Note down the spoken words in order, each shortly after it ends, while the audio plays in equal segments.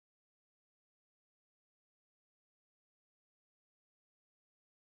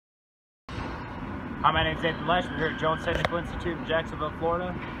Hi, my name is Nathan Lesh. We're here at Jones Technical Institute in Jacksonville,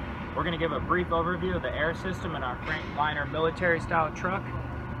 Florida. We're going to give a brief overview of the air system in our Freightliner military-style truck.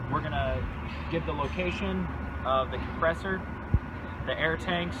 We're going to give the location of the compressor, the air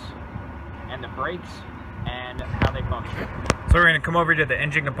tanks, and the brakes, and how they function. So we're going to come over to the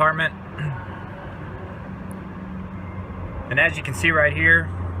engine compartment. And as you can see right here,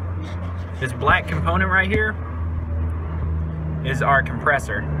 this black component right here is our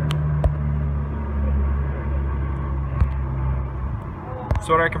compressor.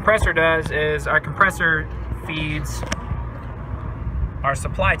 So what our compressor does is our compressor feeds our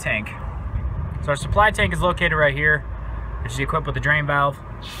supply tank. So our supply tank is located right here, which is equipped with a drain valve.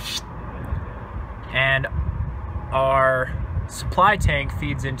 And our supply tank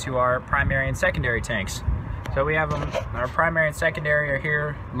feeds into our primary and secondary tanks. So we have them, our primary and secondary are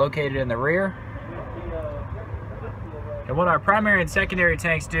here located in the rear. And what our primary and secondary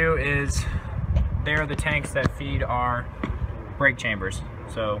tanks do is they're the tanks that feed our brake chambers.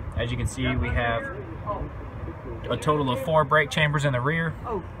 So as you can see, we have a total of 4 brake chambers in the rear.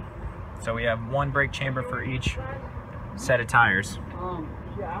 So we have 1 brake chamber for each set of tires.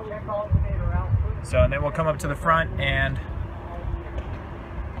 So and then we'll come up to the front, and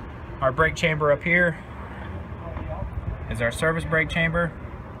our brake chamber up here is our service brake chamber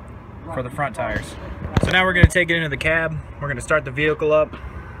for the front tires. So now we're going to take it into the cab. We're going to start the vehicle up,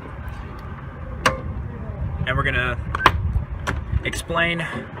 and we're going to explain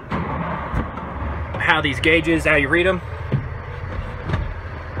how these gauges, how you read them.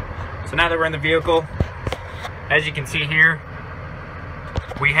 So now that we're in the vehicle, as you can see here,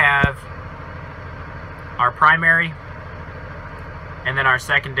 we have our primary and then our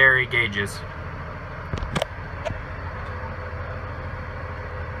secondary gauges.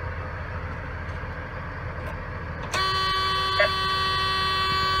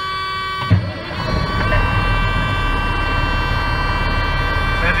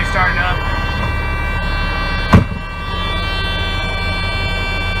 Start it up.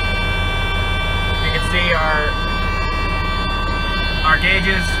 You can see our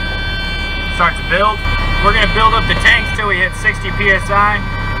gauges start to build. We're going to build up the tanks till we hit 60 psi.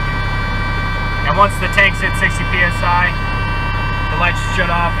 And once the tanks hit 60 psi, the lights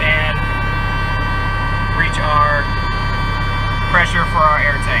shut off and reach our pressure for our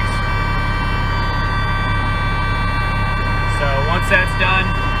air tanks. So once that's done,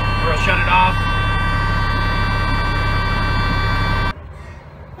 we'll shut it off.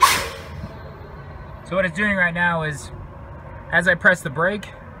 So what it's doing right now is, as I press the brake,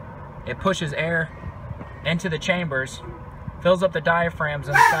 it pushes air into the chambers, fills up the diaphragms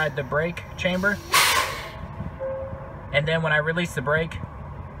inside the brake chamber, and then when I release the brake,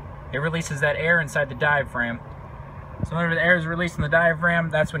 it releases that air inside the diaphragm. So whenever the air is released in the diaphragm,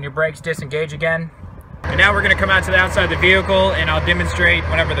 that's when your brakes disengage again. And now we're going to come out to the outside of the vehicle, and I'll demonstrate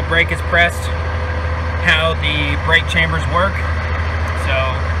whenever the brake is pressed how the brake chambers work. So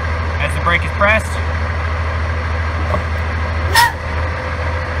as the brake is pressed,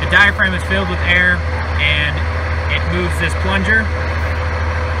 the diaphragm is filled with air and it moves this plunger.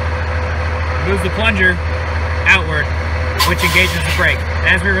 It moves the plunger outward, which engages the brake.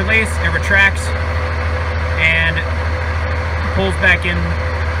 As we release, it retracts and pulls back in.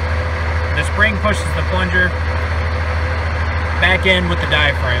 The spring pushes the plunger back in with the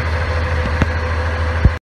diaphragm.